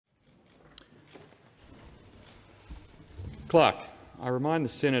Clerk, I remind the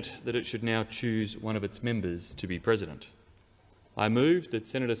Senate that it should now choose one of its members to be president. I move that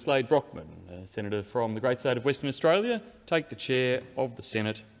Senator Slade Brockman, a senator from the great state of Western Australia, take the chair of the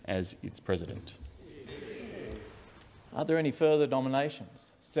Senate as its president. Are there any further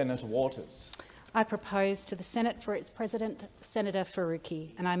nominations? Senator Waters. I propose to the Senate for its president, Senator Faruqi,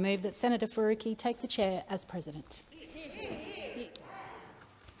 and I move that Senator Faruqi take the chair as president.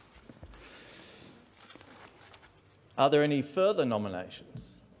 Are there any further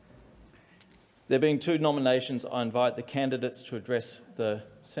nominations? There being two nominations, I invite the candidates to address the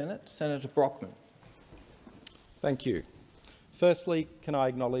Senate. Senator Brockman. Thank you. Firstly, can I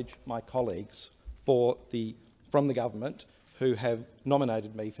acknowledge my colleagues from the government who have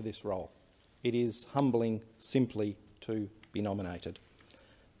nominated me for this role. It is humbling simply to be nominated.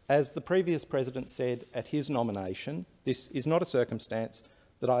 As the previous president said at his nomination, this is not a circumstance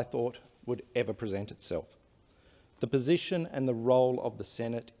that I thought would ever present itself. The position and the role of the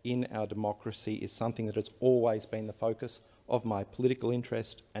Senate in our democracy is something that has always been the focus of my political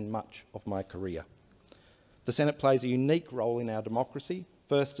interest and much of my career. The Senate plays a unique role in our democracy,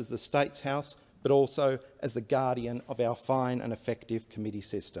 first as the State's House, but also as the guardian of our fine and effective committee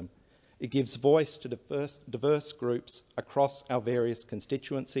system. It gives voice to diverse groups across our various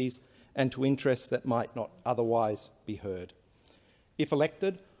constituencies and to interests that might not otherwise be heard. If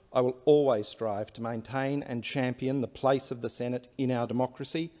elected, I will always strive to maintain and champion the place of the Senate in our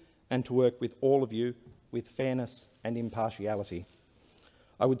democracy and to work with all of you with fairness and impartiality.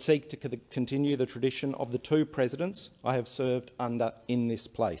 I would seek to continue the tradition of the two presidents I have served under in this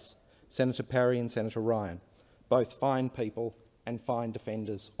place, Senator Parry and Senator Ryan, both fine people and fine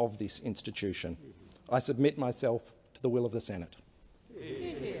defenders of this institution. I submit myself to the will of the Senate.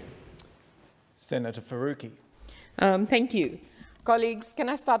 Senator Faruqi. Thank you. Colleagues, can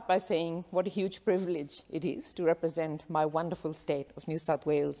I start by saying what a huge privilege it is to represent my wonderful state of New South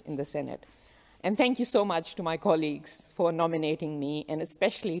Wales in the Senate. And thank you so much to my colleagues for nominating me, and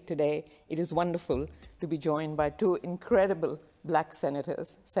especially today, it is wonderful to be joined by two incredible black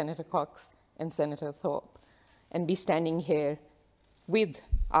senators, Senator Cox and Senator Thorpe, and be standing here with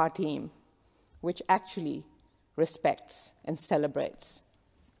our team, which actually respects and celebrates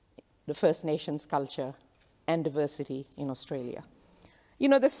the First Nations culture and diversity in Australia. You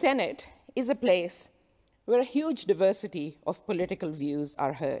know, the Senate is a place where a huge diversity of political views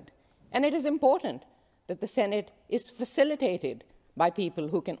are heard, and it is important that the Senate is facilitated by people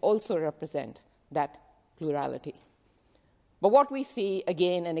who can also represent that plurality. But what we see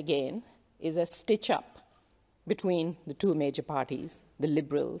again and again is a stitch-up between the two major parties, the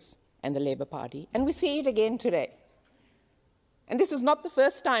Liberals and the Labor Party, and we see it again today. And this is not the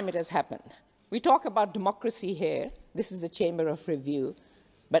first time it has happened. We talk about democracy here. This is a chamber of review.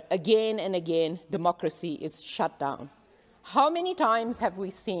 But again and again, democracy is shut down. How many times have we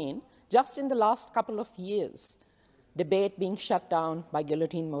seen, just in the last couple of years, debate being shut down by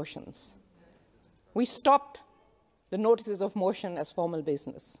guillotine motions? We stopped the notices of motion as formal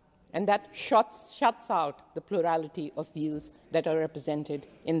business, and that shuts out the plurality of views that are represented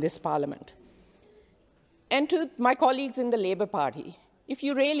in this Parliament. And to my colleagues in the Labor Party, if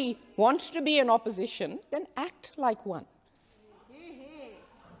you really want to be an opposition, then act like one.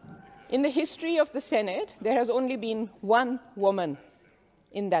 In the history of the Senate, there has only been one woman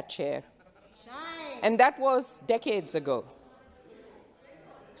in that chair, and that was decades ago.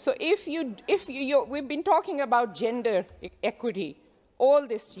 So we've been talking about gender equity all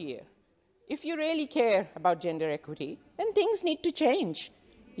this year. If you really care about gender equity, then things need to change.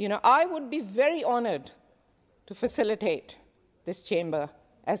 You know, I would be very honored to facilitate this chamber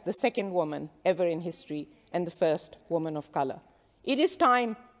as the second woman ever in history and the first woman of color. It is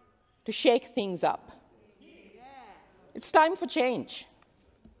time to shake things up. It's time for change.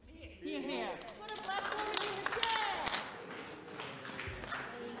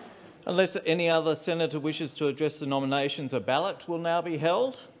 Unless any other senator wishes to address the nominations, a ballot will now be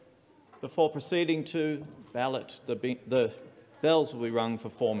held. Before proceeding to ballot, the bells will be rung for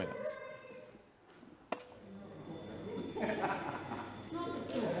 4 minutes.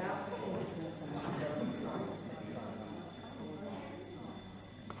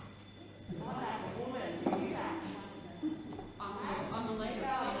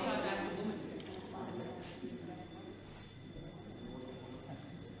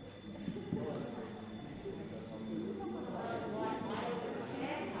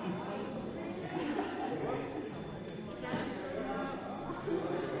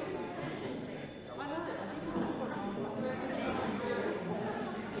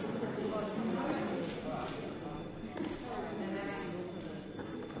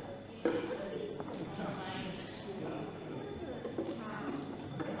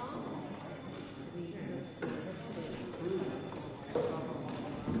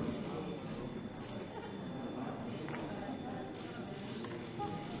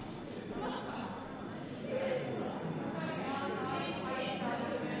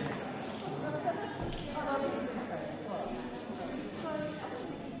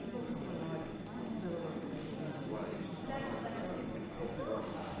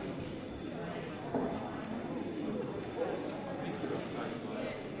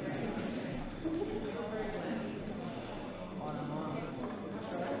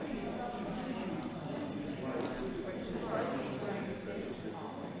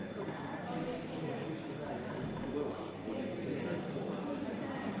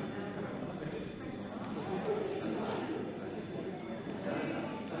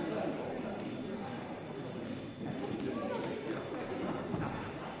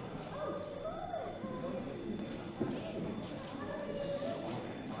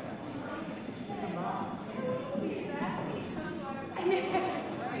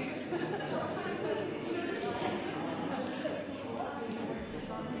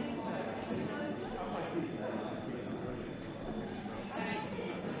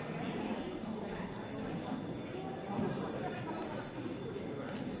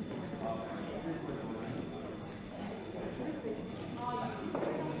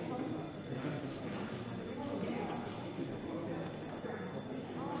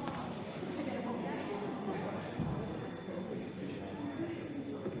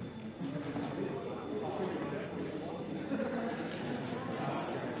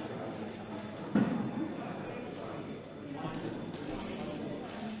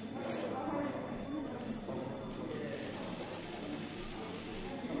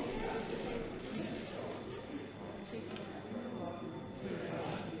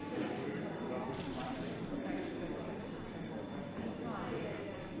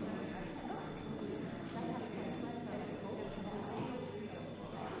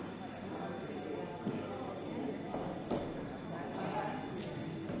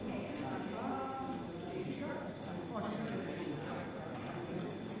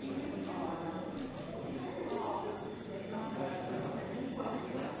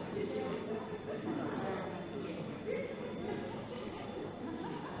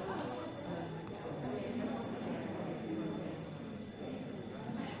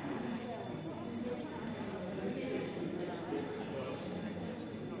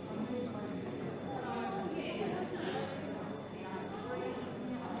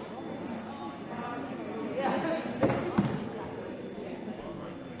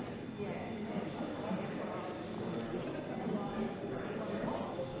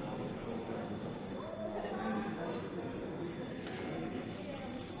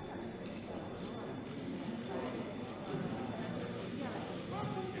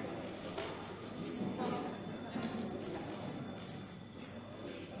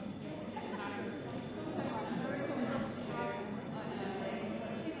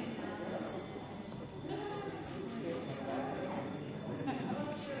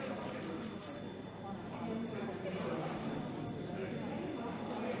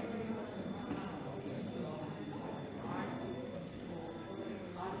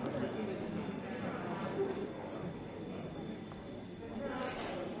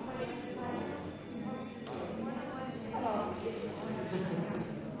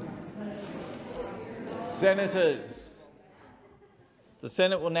 Senators, the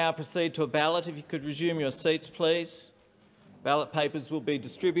Senate will now proceed to a ballot. If you could resume your seats, please. Ballot papers will be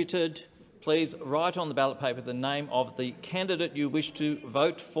distributed. Please write on the ballot paper the name of the candidate you wish to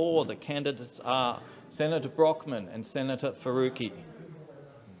vote for. The candidates are Senator Brockman and Senator Faruqi.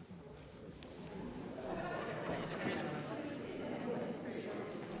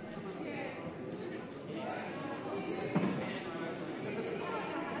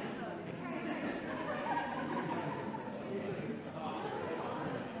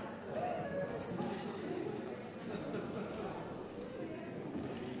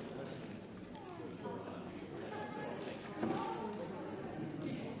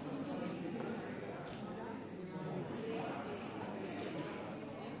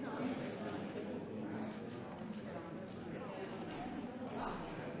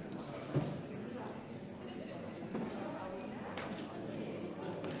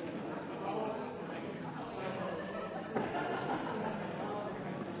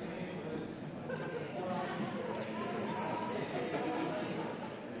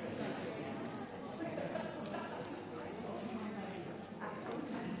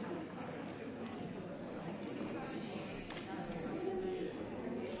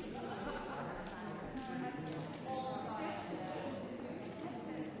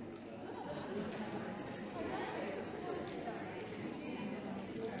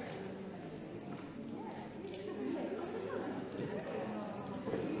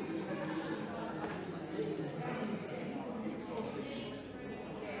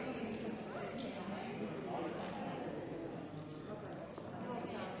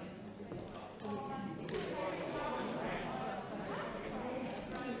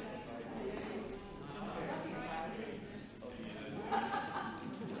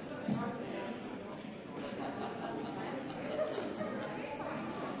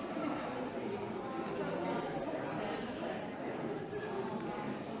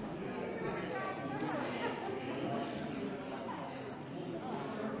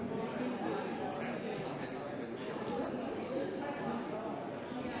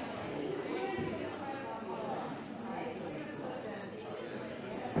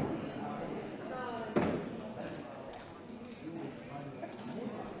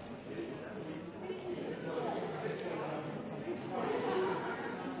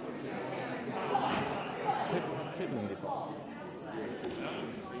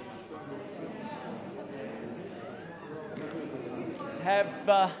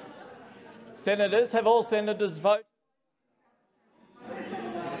 Have all senators voted?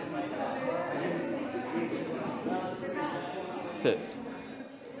 That's it.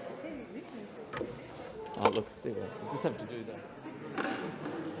 Oh, look, there we go. We just have to do that.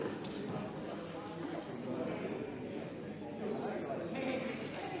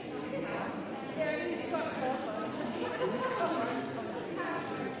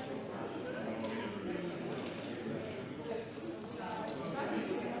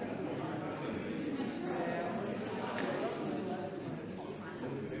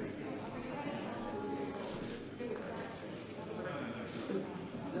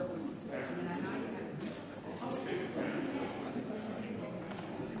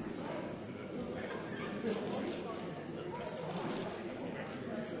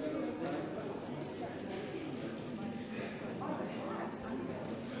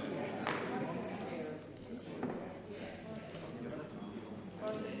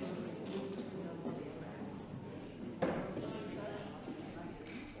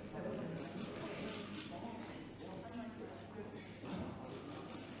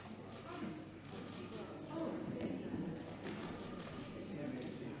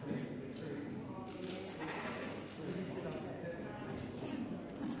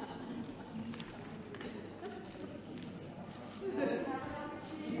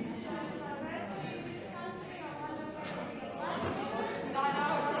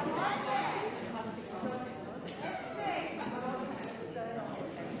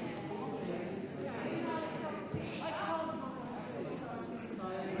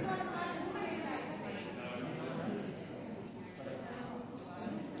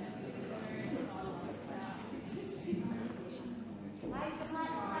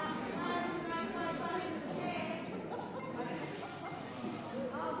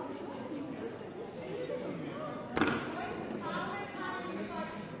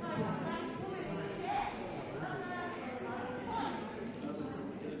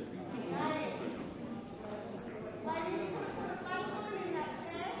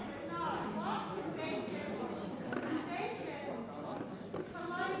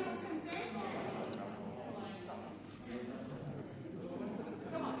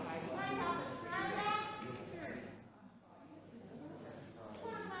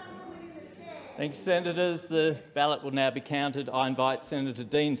 Thank you, Senators. The ballot will now be counted. I invite Senator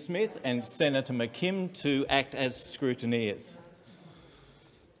Dean Smith and Senator McKim to act as scrutineers.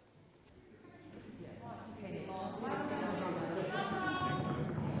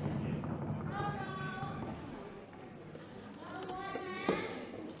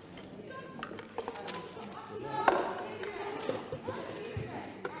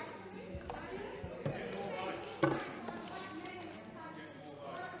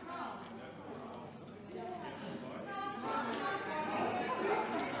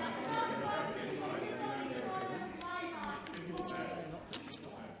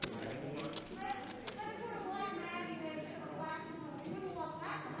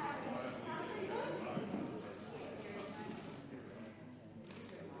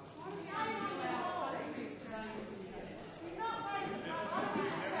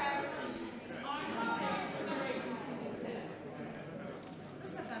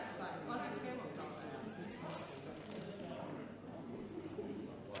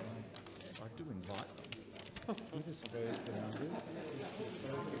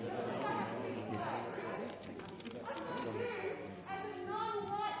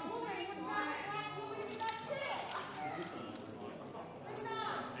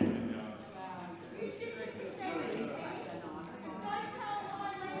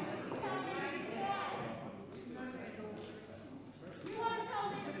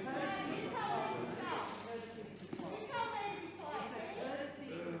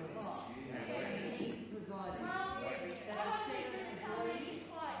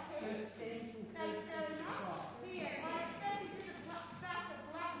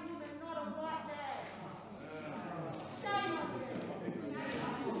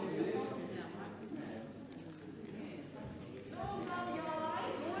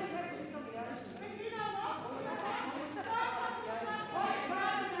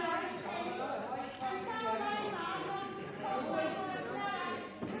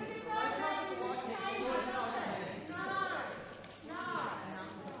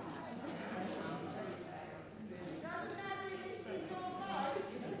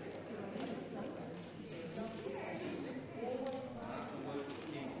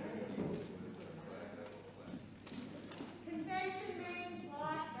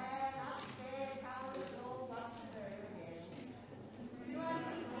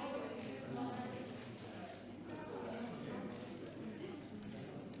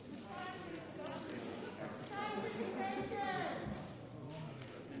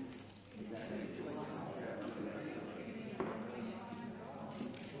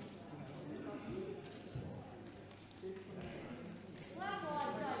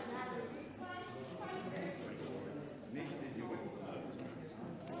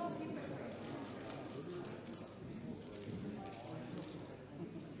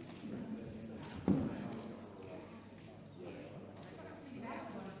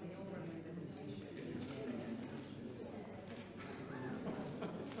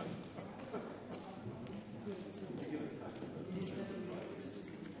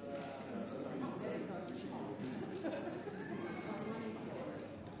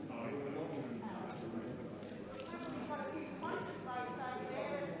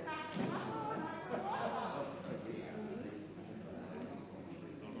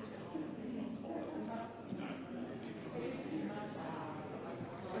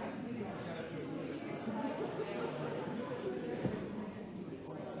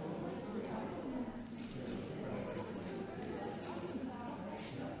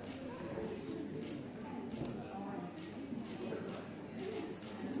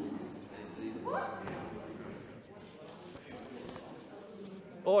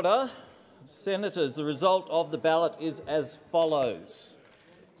 Order. Senators, the result of the ballot is as follows.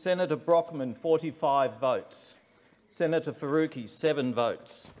 Senator Brockman, 45 votes. Senator Faruqi, 7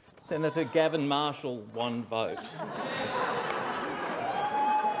 votes. Senator Gavin Marshall, 1 vote.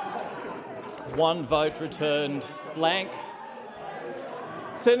 1 vote returned blank.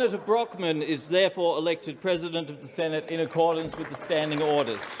 Senator Brockman is therefore elected President of the Senate in accordance with the standing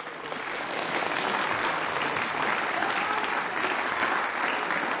orders.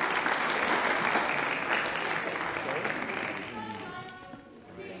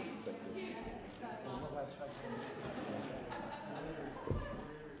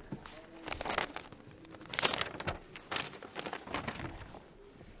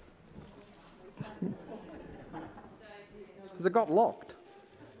 Has it got locked?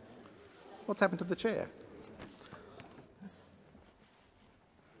 What's happened to the chair?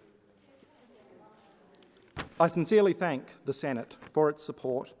 I sincerely thank the Senate for its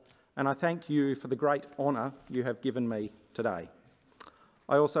support, and I thank you for the great honour you have given me today.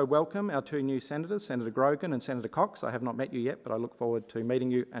 I also welcome our two new senators, Senator Grogan and Senator Cox. I have not met you yet, but I look forward to meeting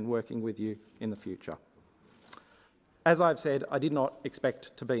you and working with you in the future. As I've said, I did not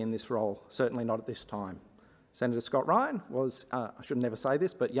expect to be in this role, certainly not at this time. Senator Scott Ryan was, I should never say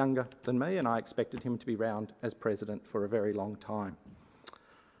this, but younger than me, and I expected him to be around as president for a very long time.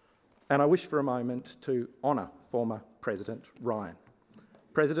 And I wish for a moment to honour former President Ryan.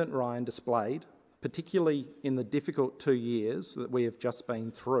 President Ryan displayed, particularly in the difficult 2 years that we have just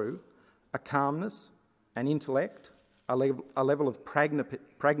been through, a calmness, an intellect, a level of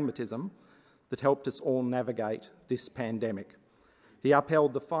pragmatism that helped us all navigate this pandemic. He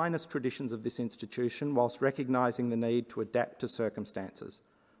upheld the finest traditions of this institution whilst recognising the need to adapt to circumstances.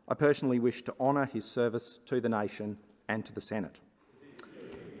 I personally wish to honour his service to the nation and to the Senate.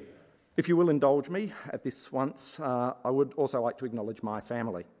 If you will indulge me at this once, I would also like to acknowledge my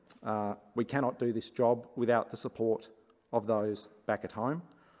family. We cannot do this job without the support of those back at home.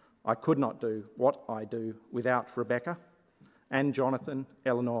 I could not do what I do without Rebecca and Jonathan,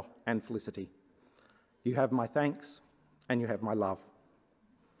 Eleanor and Felicity. You have my thanks and you have my love.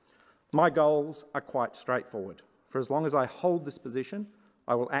 My goals are quite straightforward. For as long as I hold this position,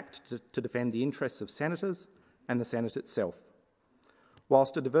 I will act to defend the interests of senators and the Senate itself.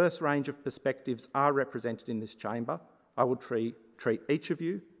 Whilst a diverse range of perspectives are represented in this chamber, I will treat each of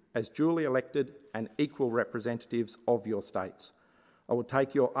you as duly elected and equal representatives of your states. I will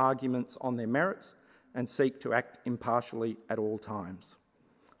take your arguments on their merits and seek to act impartially at all times.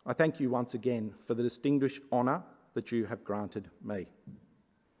 I thank you once again for the distinguished honour that you have granted me.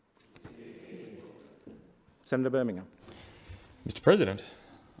 Senator Birmingham. Mr President,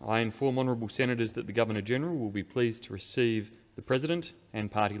 I inform honourable senators that the Governor-General will be pleased to receive the President and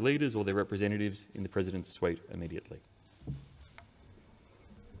party leaders or their representatives in the President's suite immediately.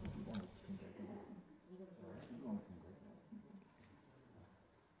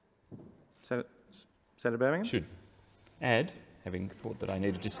 Senator Birmingham? Should add, having thought that I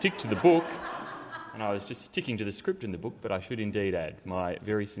needed to stick to the book, and I was just sticking to the script in the book, but I should indeed add my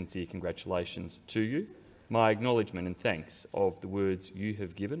very sincere congratulations to you, my acknowledgement and thanks of the words you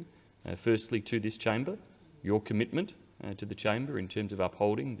have given, firstly to this chamber, your commitment to the chamber in terms of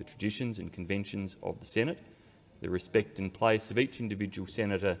upholding the traditions and conventions of the Senate, the respect and place of each individual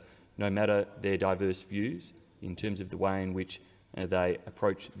senator, no matter their diverse views, in terms of the way in which they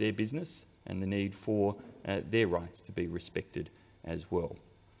approach their business and the need for their rights to be respected as well.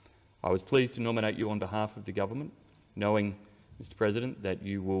 I was pleased to nominate you on behalf of the government, knowing, Mr President, that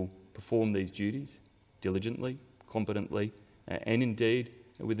you will perform these duties diligently, competently, and indeed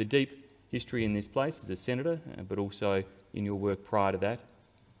with a deep history in this place as a senator, but also in your work prior to that,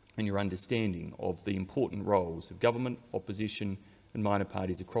 and your understanding of the important roles of government, opposition and minor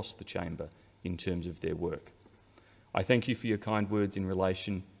parties across the chamber in terms of their work. I thank you for your kind words in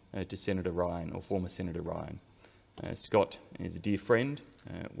relation to Senator Ryan, or former Senator Ryan. Scott is a dear friend,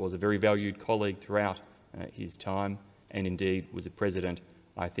 was a very valued colleague throughout his time, and indeed was a president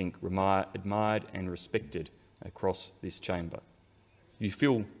I think admired and respected across this chamber. You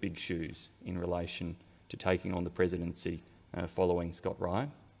fill big shoes in relation to taking on the presidency following Scott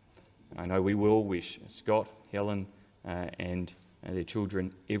Ryan. I know we will all wish Scott, Helen and their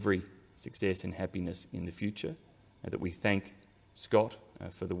children every success and happiness in the future, that we thank Scott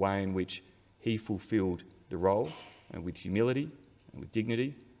for the way in which he fulfilled the role with humility and with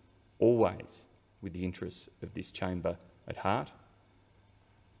dignity, always with the interests of this chamber at heart.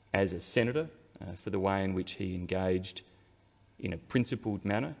 As a senator, for the way in which he engaged in a principled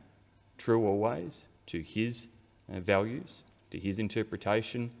manner, true always to his values, to his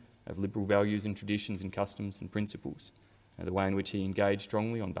interpretation of liberal values and traditions and customs and principles, the way in which he engaged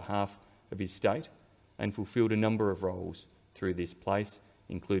strongly on behalf of his state and fulfilled a number of roles through this place,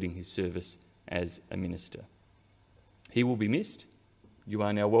 including his service as a minister. He will be missed. You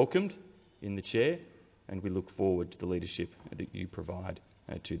are now welcomed in the chair, and we look forward to the leadership that you provide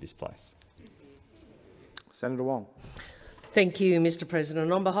to this place. Senator Wong. Thank you, Mr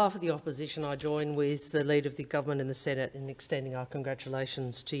President. On behalf of the opposition, I join with the Leader of the Government and the Senate in extending our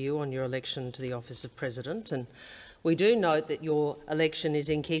congratulations to you on your election to the office of President. And we do note that your election is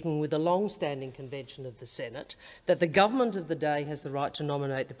in keeping with the long-standing convention of the Senate, that the government of the day has the right to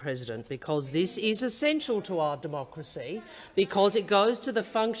nominate the President, because this is essential to our democracy, because it goes to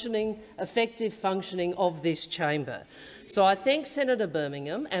the effective functioning of this chamber. So I thank Senator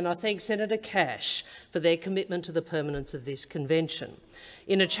Birmingham and I thank Senator Cash for their commitment to the permanence of this convention.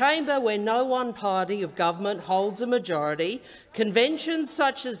 In a chamber where no one party of government holds a majority, conventions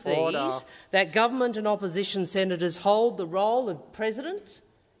such as these, that government and opposition senators hold the role of President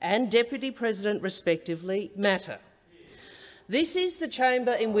and Deputy President respectively, matter. This is the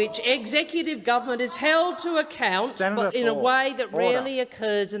chamber in which executive government is held to account but in a way that rarely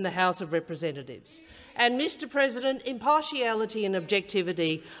occurs in the House of Representatives. And, Mr President, impartiality and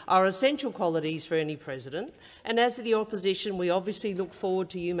objectivity are essential qualities for any president, and as the opposition we obviously look forward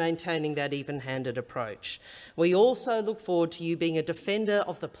to you maintaining that even-handed approach. We also look forward to you being a defender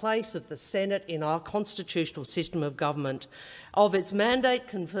of the place of the Senate in our constitutional system of government, of its mandate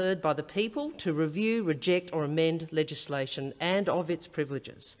conferred by the people to review, reject or amend legislation, and of its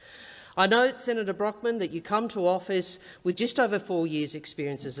privileges. I note, Senator Brockman, that you come to office with just over 4 years'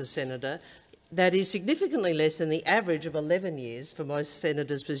 experience as a senator. That is significantly less than the average of 11 years for most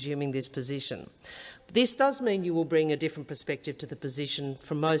senators presuming this position. This does mean you will bring a different perspective to the position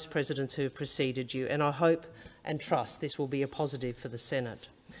from most presidents who have preceded you, and I hope and trust this will be a positive for the Senate.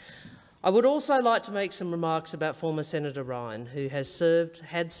 I would also like to make some remarks about former Senator Ryan, who had served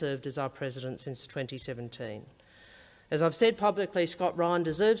as our president since 2017. As I've said publicly, Scott Ryan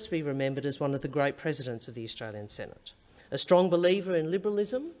deserves to be remembered as one of the great presidents of the Australian Senate, a strong believer in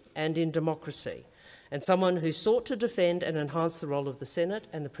liberalism and in democracy, and someone who sought to defend and enhance the role of the Senate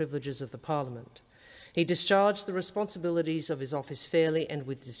and the privileges of the Parliament. He discharged the responsibilities of his office fairly and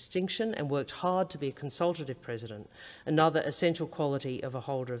with distinction and worked hard to be a consultative president, another essential quality of a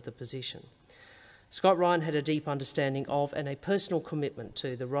holder of the position. Scott Ryan had a deep understanding of and a personal commitment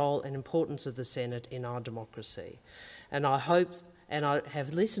to the role and importance of the Senate in our democracy. And I hope, and I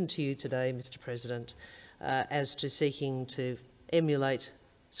have listened to you today, Mr President, as to seeking to emulate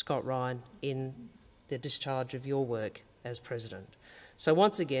Scott Ryan in the discharge of your work as President. So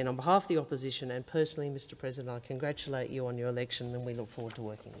once again, on behalf of the opposition and personally, Mr President, I congratulate you on your election and we look forward to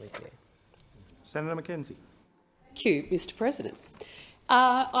working with you. Senator McKenzie. Thank you, Mr President.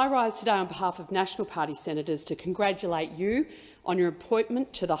 I rise today on behalf of National Party senators to congratulate you on your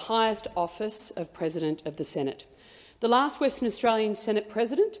appointment to the highest office of President of the Senate. The last Western Australian Senate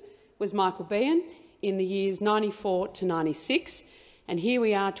President was Michael Behan in the years 94 to 96, and here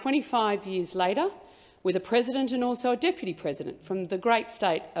we are 25 years later with a President and also a Deputy President from the great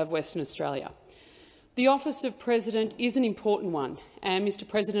state of Western Australia. The office of President is an important one, and Mr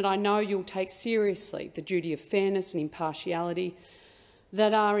President, I know you'll take seriously the duty of fairness and impartiality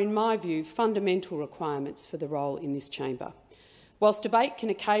that are, in my view, fundamental requirements for the role in this chamber. Whilst debate can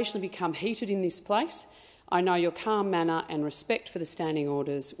occasionally become heated in this place, I know your calm manner and respect for the standing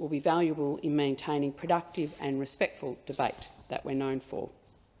orders will be valuable in maintaining productive and respectful debate that we're known for.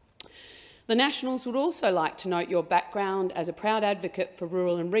 The Nationals would also like to note your background as a proud advocate for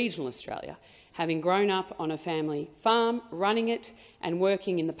rural and regional Australia, having grown up on a family farm, running it and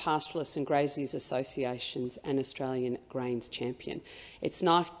working in the Pastoralists and Graziers Associations and Australian Grains Champion. It's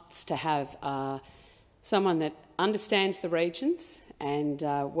nice to have someone that understands the regions and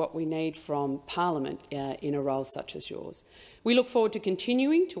what we need from Parliament in a role such as yours. We look forward to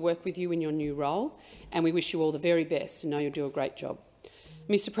continuing to work with you in your new role, and we wish you all the very best and know you'll do a great job.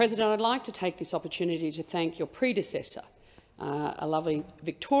 Mr President, I'd like to take this opportunity to thank your predecessor, a lovely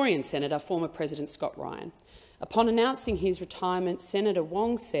Victorian senator, former President Scott Ryan. Upon announcing his retirement, Senator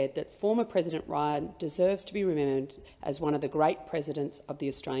Wong said that former President Ryan deserves to be remembered as one of the great presidents of the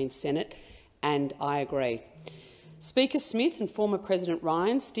Australian Senate, and I agree. Speaker Smith and former President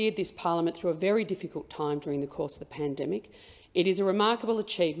Ryan steered this parliament through a very difficult time during the course of the pandemic. It is a remarkable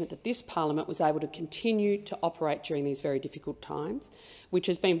achievement that this parliament was able to continue to operate during these very difficult times, which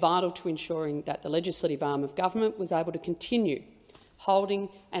has been vital to ensuring that the legislative arm of government was able to continue holding,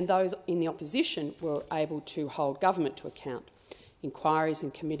 and those in the opposition were able to hold government to account. Inquiries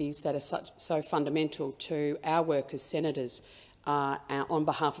and committees that are so fundamental to our work as senators on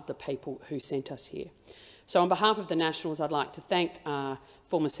behalf of the people who sent us here. So on behalf of the Nationals, I'd like to thank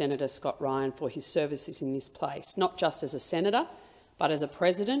former Senator Scott Ryan for his services in this place, not just as a senator, but as a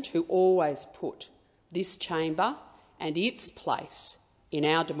president who always put this chamber and its place in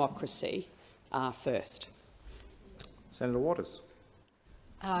our democracy first. Senator Waters.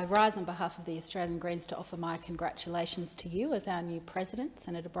 I rise on behalf of the Australian Greens to offer my congratulations to you as our new President,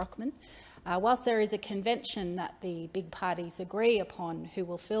 Senator Brockman. Whilst there is a convention that the big parties agree upon who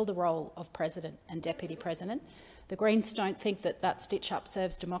will fill the role of President and Deputy President, the Greens don't think that that stitch-up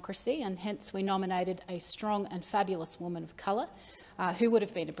serves democracy, and hence we nominated a strong and fabulous woman of colour who would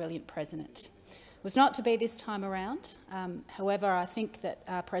have been a brilliant President. It was not to be this time around. However, I think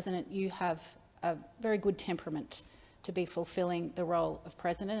that, President, you have a very good temperament to be fulfilling the role of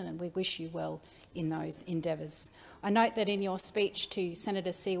President, and we wish you well in those endeavours. I note that in your speech to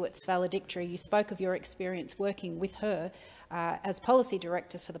Senator Seawitt's valedictory, you spoke of your experience working with her as Policy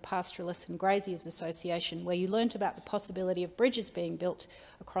Director for the Pastoralists and Graziers Association, where you learnt about the possibility of bridges being built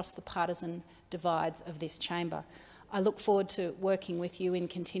across the partisan divides of this chamber. I look forward to working with you in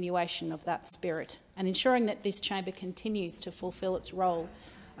continuation of that spirit and ensuring that this chamber continues to fulfil its role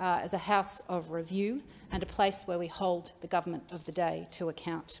as a house of review and a place where we hold the government of the day to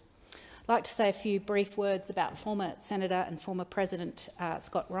account. I'd like to say a few brief words about former Senator and former President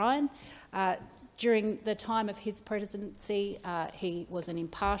Scott Ryan. During the time of his presidency, he was an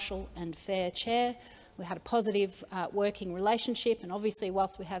impartial and fair chair. We had a positive working relationship, and obviously,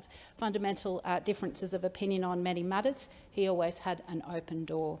 whilst we have fundamental differences of opinion on many matters, he always had an open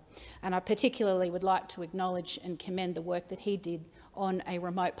door. And I particularly would like to acknowledge and commend the work that he did on a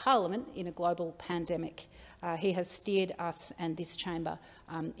remote parliament in a global pandemic. He has steered us and this chamber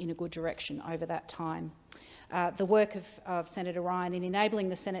in a good direction over that time. The work of Senator Ryan in enabling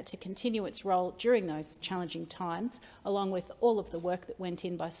the Senate to continue its role during those challenging times, along with all of the work that went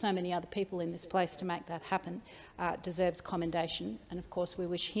in by so many other people in this place to make that happen, deserves commendation. And of course, we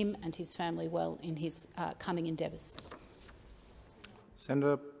wish him and his family well in his coming endeavours.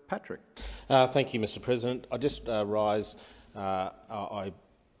 Senator Patrick. Thank you, Mr. President. I just rise. I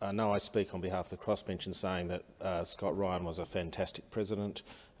know I speak on behalf of the crossbench in saying that Scott Ryan was a fantastic president.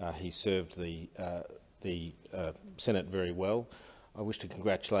 He served the Senate very well. I wish to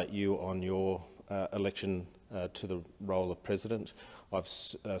congratulate you on your election to the role of President. I've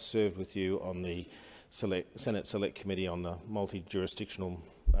served with you on the Senate Select Committee on the multi-jurisdictional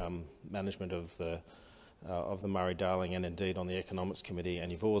management of the Murray-Darling, and indeed on the Economics Committee,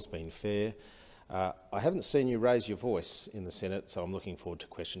 and you've always been fair. I haven't seen you raise your voice in the Senate, so I'm looking forward to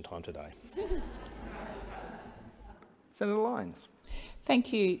question time today. Senator Lyons.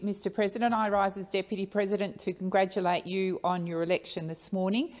 Thank you, Mr. President. I rise as Deputy President to congratulate you on your election this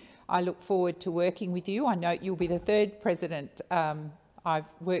morning. I look forward to working with you. I note you'll be the third President I've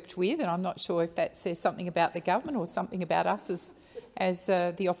worked with, and I'm not sure if that says something about the government or something about us as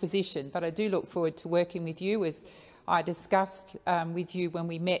the opposition, but I do look forward to working with you, as I discussed with you when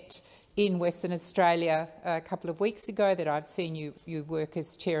we met in Western Australia a couple of weeks ago, that I've seen you work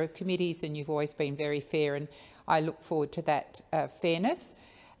as chair of committees, and you've always been very fair, and I look forward to that fairness.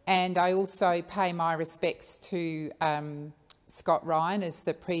 And I also pay my respects to Scott Ryan as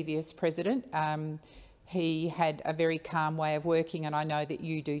the previous president. He had a very calm way of working, and I know that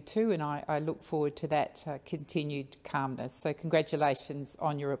you do too, and I look forward to that continued calmness. So congratulations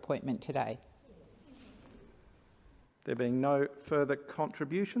on your appointment today. There being no further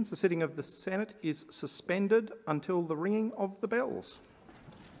contributions, the sitting of the Senate is suspended until the ringing of the bells.